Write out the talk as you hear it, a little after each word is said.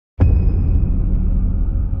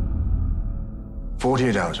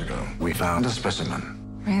48 hours ago, we found a specimen.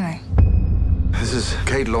 Really? This is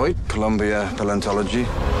Kate Lloyd, Columbia Paleontology.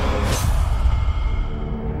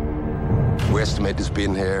 We estimate it's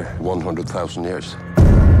been here 100,000 years.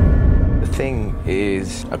 The Thing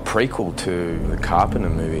is a prequel to the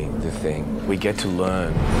Carpenter movie, The Thing. We get to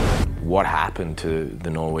learn what happened to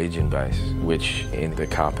the Norwegian base, which in the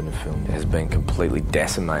Carpenter film has been completely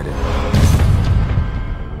decimated.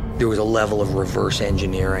 There was a level of reverse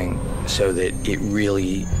engineering so that it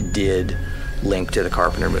really did link to the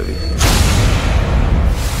Carpenter movie.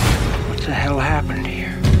 What the hell happened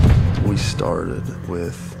here? We started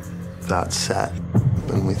with that set,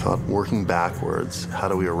 and we thought, working backwards, how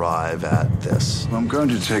do we arrive at this? I'm going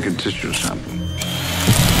to take a tissue sample.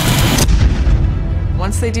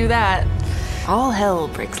 Once they do that, all hell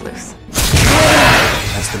breaks loose.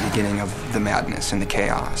 That's the beginning of the madness and the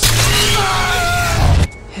chaos.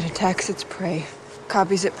 It attacks its prey,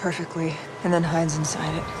 copies it perfectly, and then hides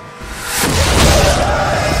inside it.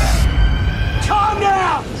 Calm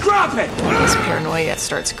down! Drop it! This paranoia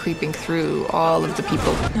starts creeping through all of the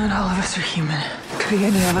people. Not all of us are human. Could be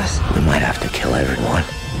any of us. We might have to kill everyone.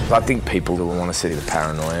 I think people will want to see the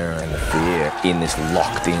paranoia and the fear in this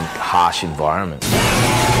locked-in, harsh environment.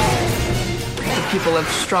 The people of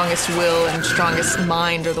strongest will and strongest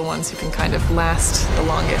mind are the ones who can kind of last the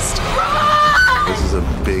longest. This is a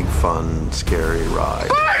big, fun, scary ride.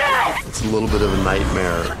 It's a little bit of a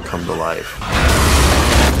nightmare come to life.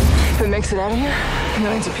 If it makes it out of here,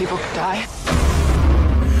 millions of people could die.